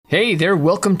Hey there,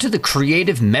 welcome to the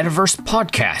Creative Metaverse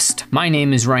Podcast. My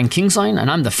name is Ryan Kingsline, and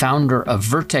I'm the founder of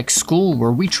Vertex School,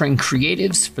 where we train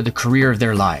creatives for the career of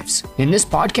their lives. In this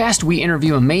podcast, we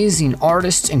interview amazing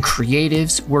artists and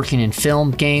creatives working in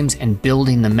film, games, and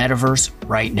building the metaverse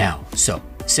right now. So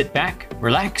sit back,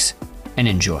 relax, and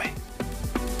enjoy.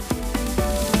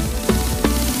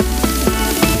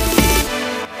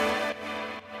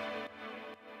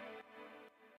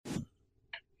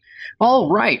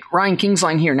 All right, Ryan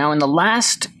Kingsline here. Now, in the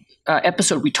last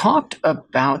episode, we talked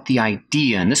about the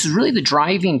idea, and this is really the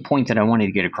driving point that I wanted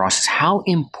to get across, is how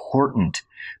important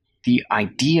the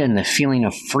idea and the feeling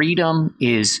of freedom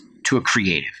is to a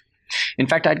creative. In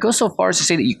fact, I'd go so far as to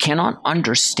say that you cannot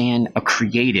understand a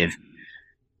creative,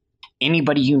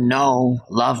 anybody you know,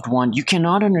 loved one, you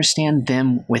cannot understand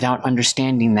them without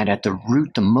understanding that at the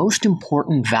root, the most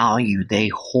important value they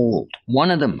hold, one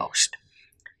of the most,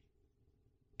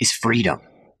 is freedom.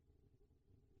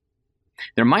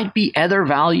 There might be other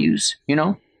values,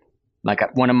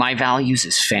 like one of my values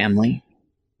is family.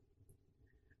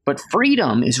 But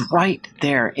freedom is right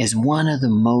there as one of the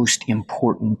most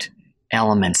important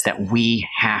elements that we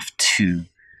have to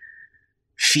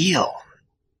feel,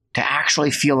 to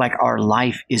actually feel like our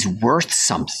life is worth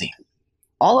something.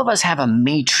 All of us have a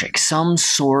matrix, some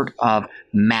sort of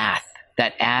math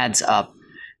that adds up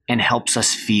and helps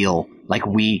us feel like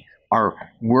we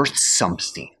are worth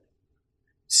something.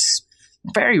 It's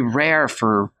very rare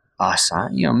for us,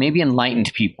 maybe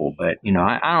enlightened people, but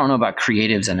I don't know about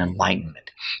creatives and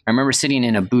enlightenment. I remember sitting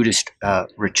in a Buddhist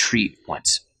retreat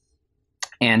once,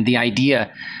 and the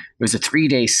idea, it was a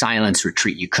 3-day silence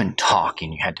retreat. You couldn't talk,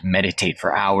 and you had to meditate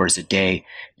for hours a day,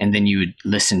 and then you would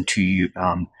listen to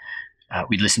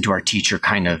we'd listen to our teacher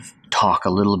kind of talk a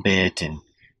little bit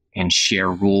and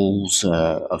share rules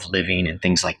of living and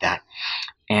things like that.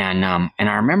 And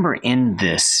I remember in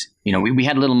this, we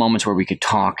had little moments where we could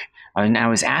talk. And I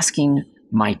was asking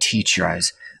my teacher, I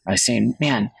was saying,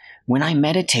 man, when I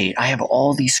meditate, I have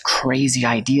all these crazy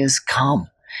ideas come.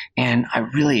 And I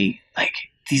really,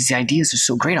 these ideas are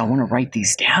so great. I want to write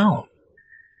these down.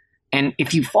 And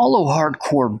if you follow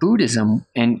hardcore Buddhism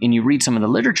and you read some of the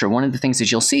literature, one of the things that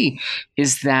you'll see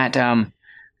is that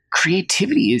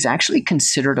creativity is actually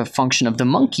considered a function of the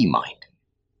monkey mind.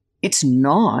 It's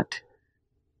not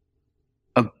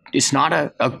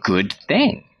a good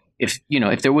thing. If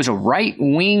there was a right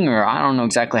wing, or I don't know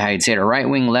exactly how you'd say it, a right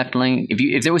wing, left wing,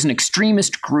 if there was an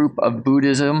extremist group of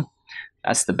Buddhism,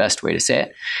 that's the best way to say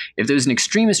it. If there was an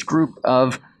extremist group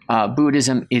of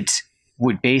Buddhism, it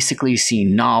would basically see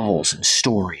novels and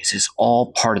stories as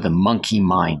all part of the monkey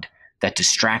mind that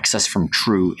distracts us from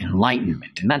true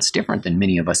enlightenment. And that's different than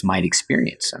many of us might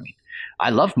experience. I mean, I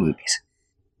love movies.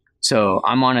 So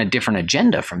I'm on a different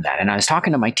agenda from that. And I was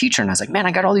talking to my teacher and I was like, man,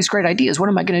 I got all these great ideas. What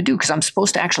am I going to do? Because I'm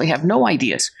supposed to actually have no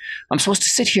ideas. I'm supposed to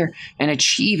sit here and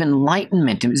achieve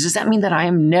enlightenment. Does that mean that I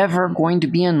am never going to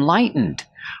be enlightened?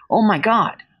 Oh my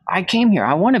God, I came here.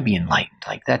 I want to be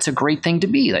enlightened. That's a great thing to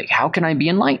be. How can I be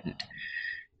enlightened?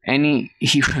 And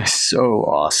he was so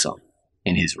awesome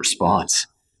in his response.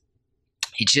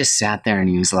 He just sat there and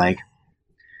he was like,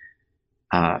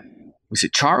 was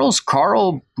it Charles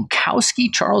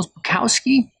Bukowski?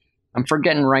 I'm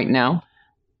forgetting right now.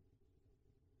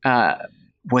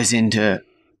 Was into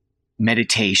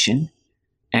meditation,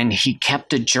 and he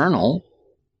kept a journal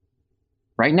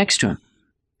right next to him.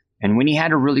 And when he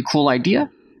had a really cool idea,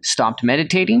 stopped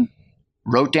meditating,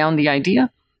 wrote down the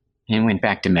idea, and went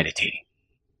back to meditating.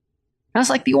 That's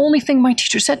the only thing my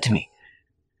teacher said to me.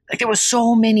 There was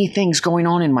so many things going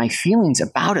on in my feelings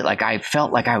about it. I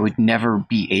felt like I would never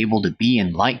be able to be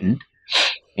enlightened,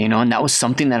 and that was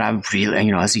something that I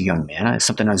really, as a young man,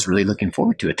 something I was really looking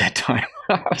forward to at that time.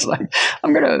 I was like,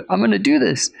 I'm gonna do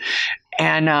this.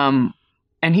 And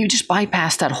he just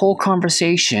bypassed that whole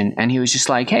conversation. And he was just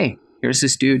like, hey, here's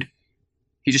this dude.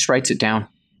 He just writes it down.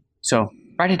 So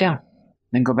write it down,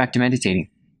 then go back to meditating.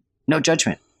 No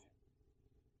judgment.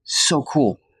 So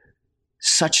cool.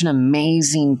 Such an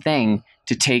amazing thing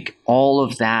to take all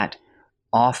of that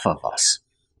off of us.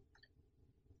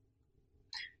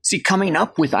 See, coming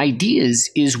up with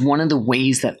ideas is one of the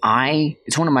ways that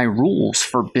it's one of my rules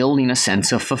for building a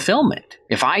sense of fulfillment.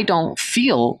 If I'm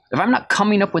not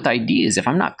coming up with ideas, if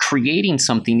I'm not creating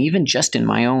something, even just in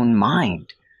my own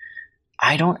mind,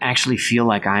 I don't actually feel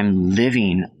like I'm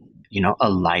living, a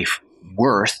life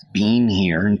worth being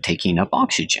here and taking up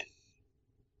oxygen.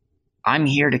 I'm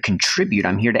here to contribute.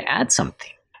 I'm here to add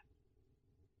something.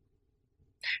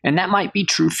 And that might be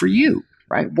true for you,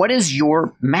 right? What is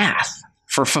your math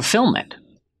for fulfillment?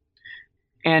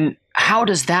 And how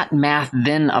does that math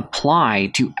then apply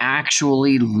to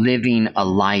actually living a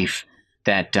life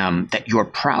that you're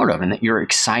proud of and that you're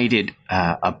excited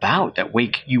about, that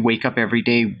you wake up every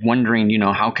day wondering,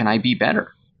 how can I be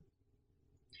better?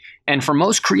 And for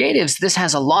most creatives, this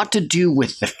has a lot to do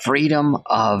with the freedom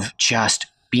of just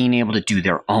being able to do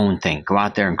their own thing, go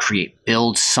out there and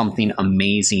build something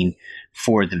amazing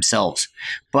for themselves.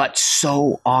 But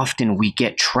so often we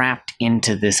get trapped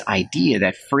into this idea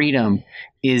that freedom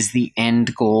is the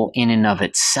end goal in and of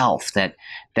itself, that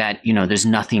there's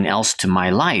nothing else to my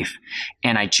life,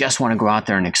 and I just want to go out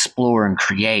there and explore and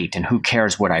create, and who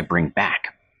cares what I bring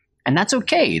back? And that's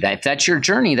okay. If that's your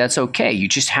journey, that's okay. You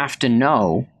just have to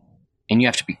know, and you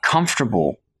have to be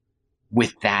comfortable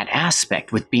with that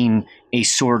aspect, with being a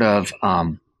sort of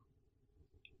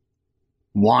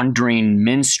wandering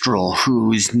minstrel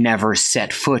who's never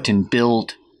set foot and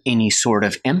built any sort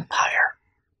of empire.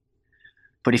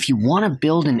 But if you want to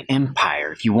build an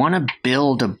empire, if you want to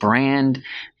build a brand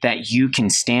that you can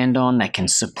stand on, that can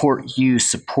support you,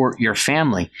 support your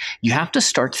family, you have to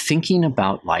start thinking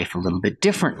about life a little bit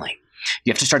differently.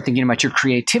 You have to start thinking about your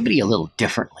creativity a little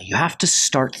differently. You have to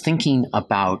start thinking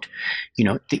about,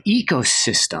 the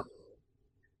ecosystem.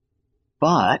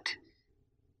 But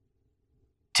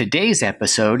today's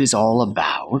episode is all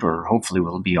about, or hopefully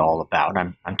will be all about,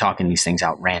 I'm talking these things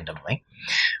out randomly,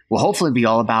 will hopefully be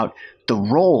all about the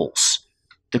roles,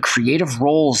 the creative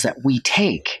roles that we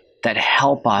take that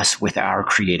help us with our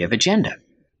creative agenda.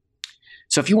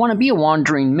 So if you want to be a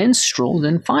wandering minstrel,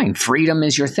 then fine, freedom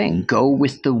is your thing. Go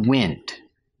with the wind.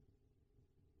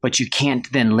 But you can't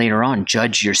then later on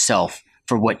judge yourself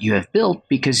for what you have built,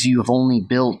 because you have only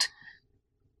built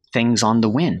things on the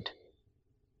wind.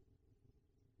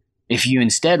 If you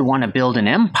instead want to build an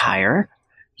empire,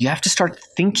 you have to start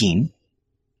thinking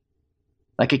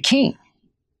like a king,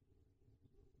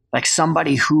 like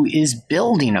somebody who is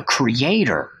building, a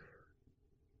creator.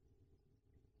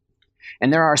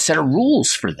 And there are a set of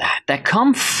rules for that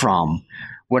come from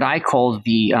what I call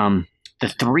the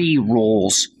 3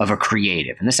 roles of a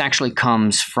creative. And this actually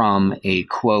comes from a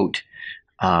quote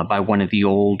by one of the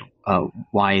old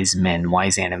wise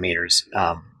animators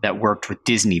that worked with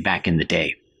Disney back in the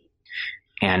day.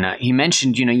 And he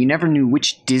mentioned, you never knew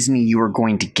which Disney you were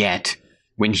going to get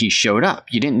when he showed up.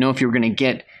 You didn't know if you were going to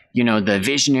get the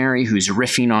visionary who's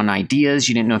riffing on ideas.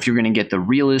 You didn't know if you were going to get the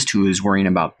realist who is worrying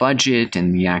about budget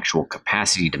and the actual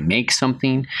capacity to make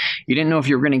something. You didn't know if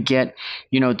you were going to get,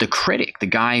 the critic, the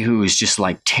guy who is just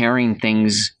like tearing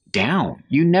things down.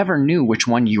 You never knew which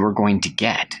one you were going to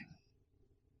get.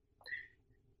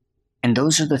 And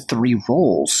those are the 3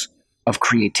 roles of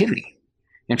creativity.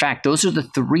 In fact, those are the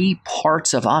 3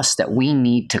 parts of us that we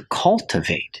need to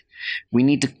cultivate. We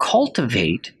need to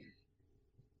cultivate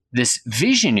this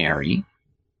visionary,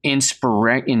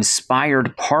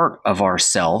 inspired part of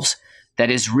ourselves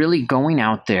that is really going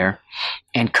out there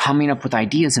and coming up with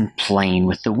ideas and playing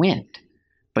with the wind.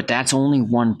 But that's only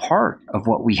one part of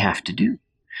what we have to do.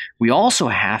 We also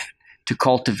have to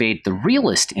cultivate the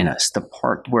realist in us, the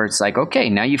part where it's like, okay,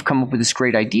 now you've come up with this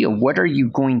great idea. What are you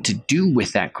going to do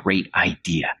with that great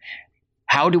idea?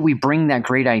 How do we bring that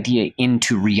great idea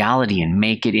into reality and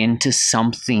make it into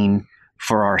something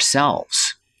for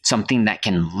ourselves? Something that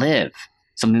can live,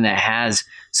 something that has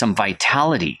some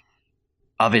vitality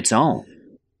of its own.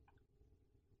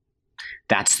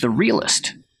 That's the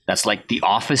realist. That's like the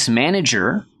office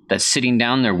manager that's sitting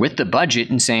down there with the budget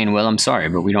and saying, well, I'm sorry,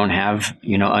 but we don't have,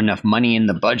 enough money in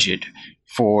the budget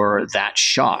for that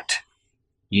shot.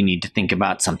 You need to think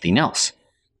about something else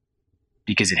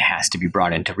because it has to be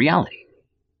brought into reality.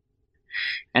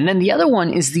 And then the other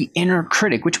one is the inner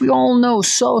critic, which we all know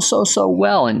so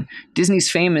well. And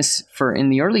Disney's famous for, in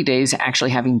the early days,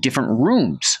 actually having different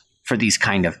rooms for these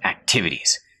kind of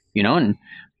activities. And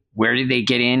where do they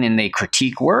get in and they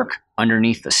critique work?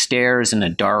 Underneath the stairs in a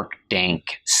dark,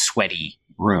 dank, sweaty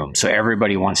room. So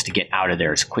everybody wants to get out of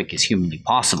there as quick as humanly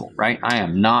possible, right? I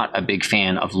am not a big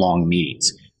fan of long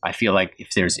meetings. I feel like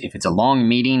if it's a long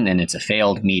meeting, then it's a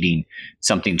failed meeting.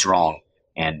 Something's wrong.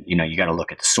 And, you got to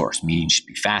look at the source. Meetings should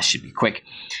be fast, should be quick.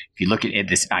 If you look at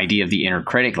this idea of the inner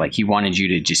critic, like he wanted you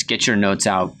to just get your notes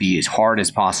out, be as hard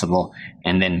as possible,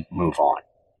 and then move on,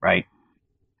 right?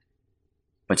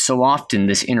 But so often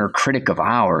this inner critic of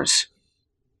ours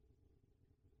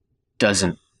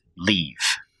doesn't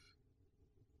leave,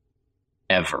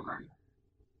 ever.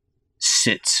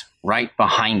 Sits right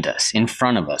behind us, in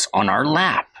front of us, on our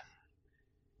lap,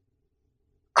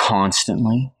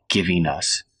 constantly giving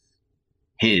us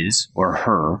his or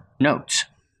her notes.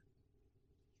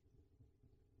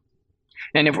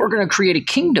 And if we're going to create a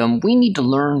kingdom, we need to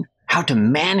learn how to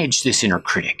manage this inner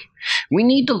critic. We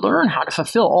need to learn how to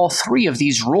fulfill all 3 of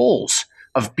these roles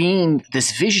of being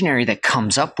this visionary that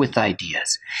comes up with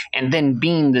ideas and then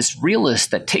being this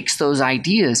realist that takes those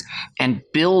ideas and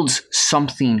builds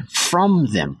something from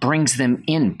them, brings them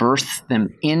in, births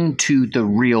them into the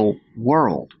real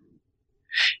world.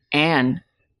 And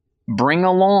bring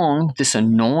along this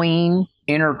annoying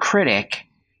inner critic,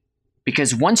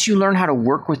 because once you learn how to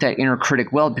work with that inner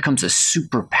critic well, it becomes a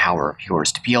superpower of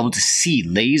yours to be able to see,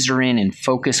 laser in, and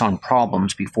focus on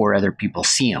problems before other people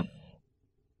see them.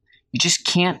 You just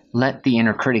can't let the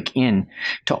inner critic in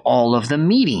to all of the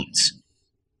meetings.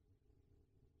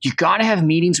 You got to have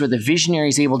meetings where the visionary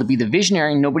is able to be the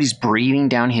visionary and nobody's breathing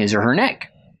down his or her neck.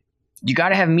 You got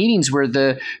to have meetings where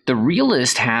the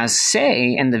realist has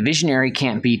say and the visionary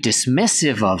can't be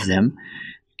dismissive of them.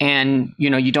 And,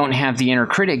 you don't have the inner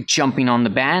critic jumping on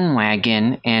the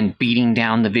bandwagon and beating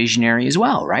down the visionary as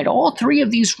well, right? All three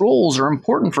of these roles are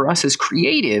important for us as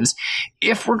creatives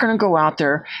if we're going to go out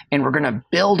there and we're going to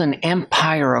build an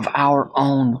empire of our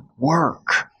own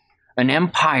work, an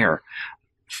empire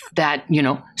that,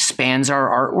 spans our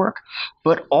artwork,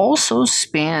 but also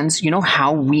spans,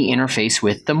 how we interface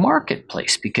with the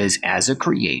marketplace. Because as a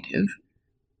creative,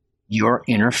 you're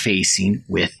interfacing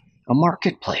with a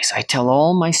marketplace. I tell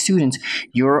all my students,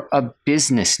 you're a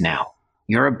business now.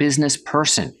 You're a business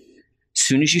person. As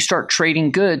soon as you start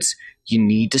trading goods, you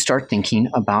need to start thinking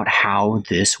about how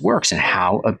this works and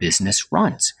how a business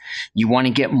runs. You want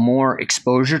to get more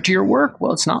exposure to your work?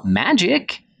 Well, it's not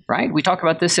magic. Right? We talk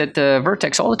about this at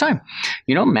Vertex all the time.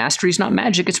 Mastery is not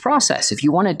magic, it's process. If you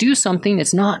want to do something,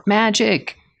 it's not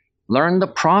magic. Learn the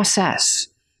process.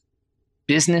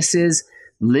 Businesses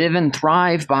live and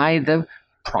thrive by the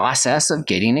process of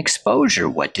getting exposure.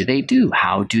 What do they do?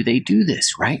 How do they do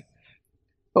this, right?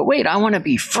 But wait, I want to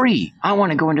be free. I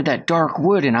want to go into that dark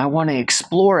wood and I want to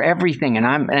explore everything.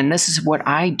 And this is what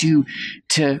I do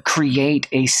to create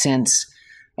a sense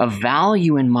of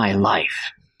value in my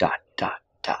life.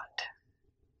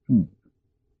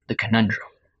 The conundrum.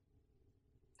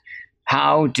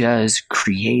 How does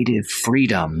creative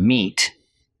freedom meet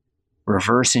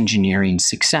reverse engineering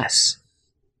success?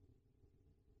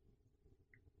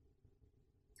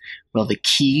 Well, the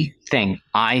key thing,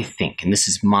 I think, and this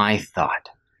is my thought,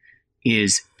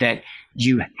 is that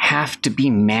you have to be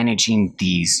managing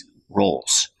these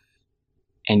roles.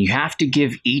 And you have to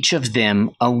give each of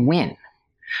them a win.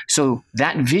 So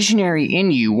that visionary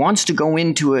in you wants to go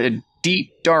into a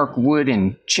deep, dark wood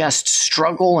and just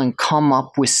struggle and come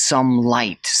up with some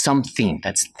light, something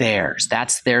that's theirs.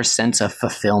 That's their sense of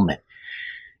fulfillment.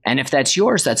 And if that's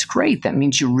yours, that's great. That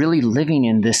means you're really living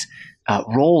in this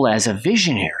role as a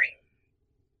visionary.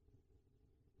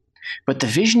 But the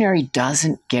visionary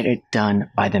doesn't get it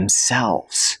done by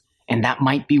themselves. And that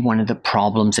might be one of the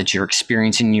problems that you're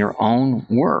experiencing in your own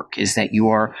work, is that you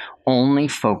are only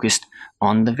focused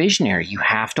on the visionary. You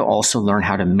have to also learn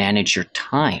how to manage your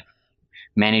time,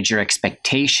 manage your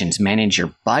expectations, manage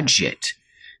your budget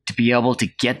to be able to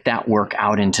get that work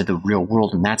out into the real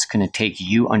world. And that's going to take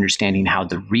you understanding how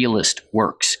the realist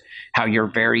works, how your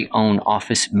very own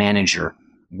office manager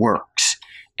works,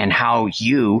 and how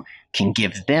you can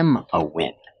give them a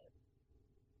win.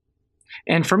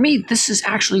 And for me, this is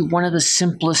actually one of the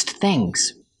simplest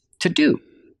things to do,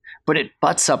 but it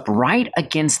butts up right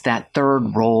against that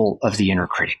third role of the inner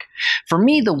critic. For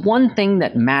me, the one thing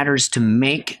that matters to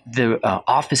make the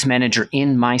office manager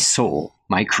in my soul,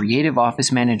 my creative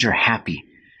office manager, happy,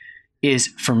 is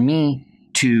for me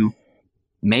to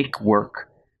make work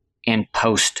and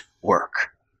post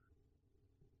work.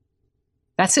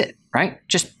 That's it, right?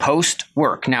 Just post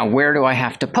work. Now, where do I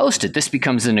have to post it? This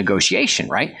becomes a negotiation,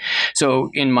 right?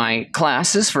 So in my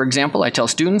classes, for example, I tell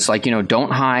students,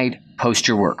 don't hide, post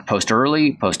your work. Post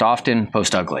early, post often,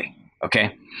 post ugly,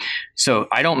 okay? So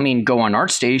I don't mean go on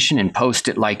ArtStation and post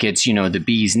it like it's, the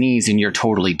bee's knees and you're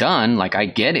totally done. Like, I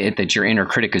get it that your inner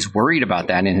critic is worried about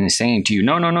that and is saying to you,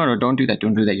 no, don't do that,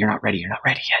 don't do that. You're not ready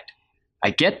yet. I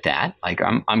get that. Like,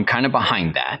 I'm kind of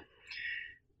behind that.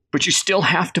 But you still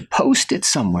have to post it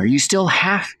somewhere. You still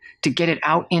have to get it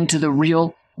out into the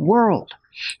real world.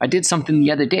 I did something the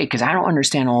other day because I don't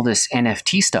understand all this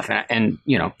NFT stuff. And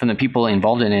from the people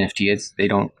involved in NFT, they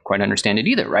don't quite understand it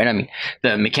either, right? I mean,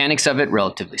 the mechanics of it,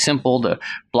 relatively simple. The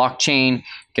blockchain,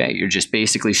 okay, you're just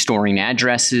basically storing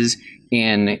addresses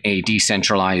in a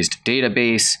decentralized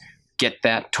database. Get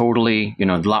that totally, a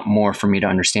lot more for me to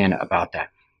understand about that.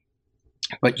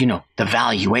 But, the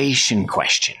valuation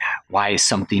question, why is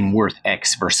something worth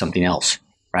X versus something else,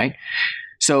 right?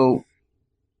 So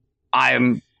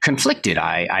I'm conflicted.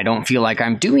 I don't feel like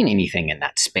I'm doing anything in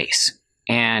that space.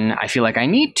 And I feel like I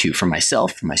need to for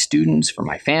myself, for my students, for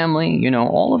my family,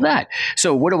 all of that.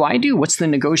 So what do? What's the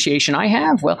negotiation I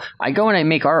have? Well, I go and I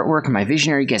make artwork and my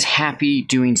visionary gets happy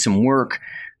doing some work.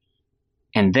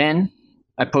 And then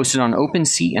I post it on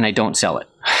OpenSea and I don't sell it.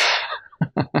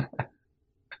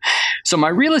 So my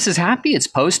realist is happy. It's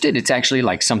posted. It's actually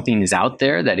like something is out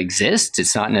there that exists.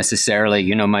 It's not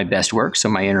necessarily, my best work. So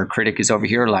my inner critic is over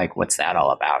here like, what's that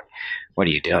all about? What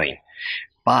are you doing?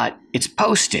 But it's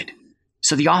posted.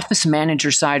 So the office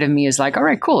manager side of me is like, all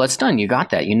right, cool, that's done. You got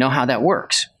that. You know how that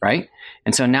works, right?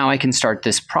 And so now I can start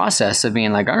this process of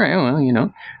being like, all right, well,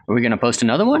 are we going to post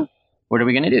another one? What are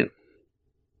we going to do?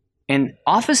 And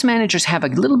office managers have a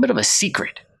little bit of a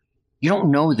secret. You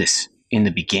don't know this in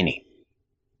the beginning.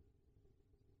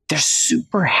 They're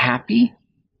super happy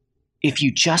if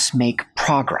you just make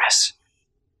progress.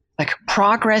 Like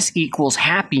progress equals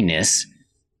happiness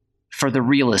for the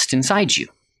realist inside you.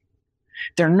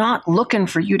 They're not looking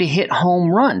for you to hit home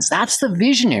runs. That's the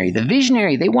visionary. The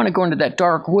visionary, they want to go into that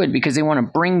dark wood because they want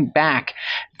to bring back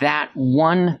that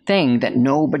one thing that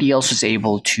nobody else is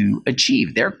able to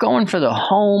achieve. They're going for the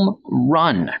home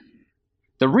run.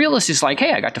 The realist is like,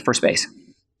 hey, I got to first base.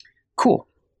 Cool.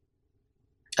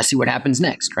 Let's see what happens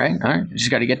next, right? All right, just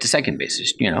got to get to second base.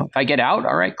 Just, if I get out,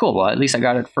 all right, cool. Well, at least I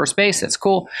got at first base. That's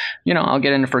cool. I'll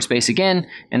get into first base again,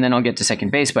 and then I'll get to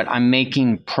second base, but I'm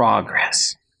making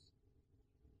progress.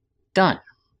 Done.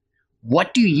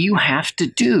 What do you have to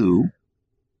do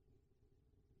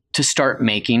to start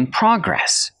making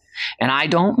progress? And I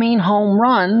don't mean home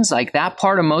runs, like that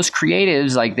part of most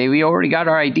creatives, like we already got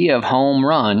our idea of home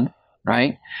run,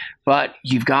 right? But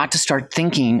you've got to start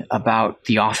thinking about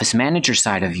the office manager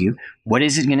side of you. What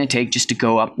is it going to take just to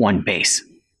go up one base?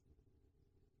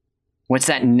 What's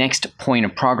that next point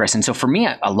of progress? And so for me,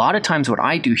 a lot of times what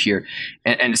I do here,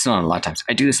 and it's not a lot of times,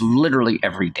 I do this literally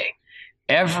every day.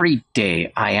 Every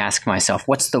day I ask myself,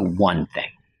 what's the one thing?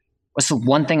 What's the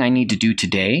one thing I need to do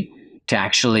today to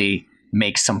actually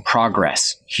make some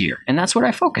progress here? And that's what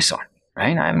I focus on.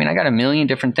 Right? I mean, I got a million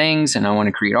different things and I want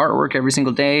to create artwork every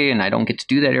single day and I don't get to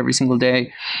do that every single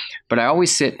day. But I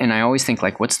always sit and I always think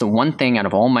like, what's the one thing out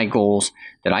of all my goals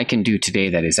that I can do today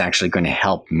that is actually going to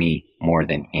help me more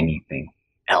than anything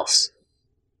else?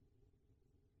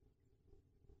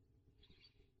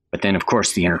 But then, of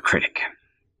course, the inner critic.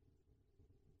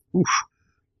 Oof.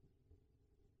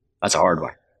 That's a hard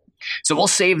one. So we'll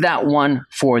save that one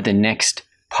for the next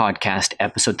podcast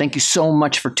episode. Thank you so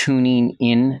much for tuning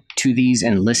in to these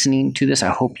and listening to this. I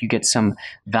hope you get some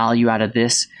value out of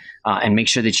this, and make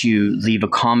sure that you leave a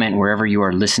comment wherever you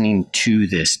are listening to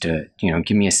this to,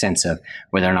 give me a sense of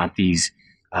whether or not this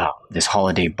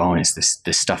holiday bonus, this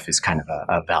stuff is kind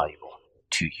of valuable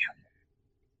to you.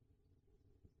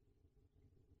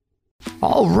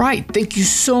 All right. Thank you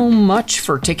so much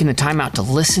for taking the time out to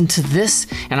listen to this.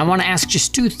 And I want to ask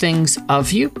just two things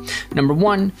of you. Number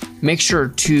one, make sure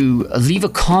to leave a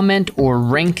comment or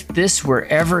rank this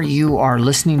wherever you are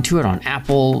listening to it on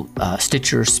Apple,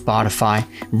 Stitcher, Spotify.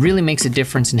 It really makes a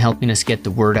difference in helping us get the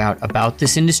word out about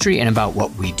this industry and about what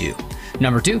we do.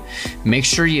 Number two, make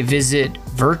sure you visit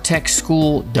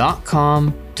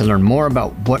vertexschool.com to learn more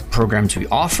about what programs we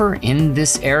offer in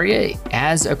this area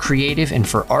as a creative and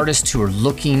for artists who are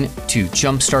looking to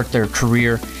jumpstart their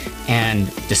career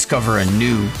and discover a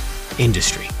new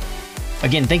industry.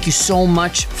 Again, thank you so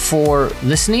much for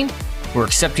listening. We're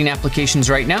accepting applications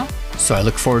right now, so I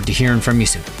look forward to hearing from you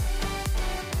soon.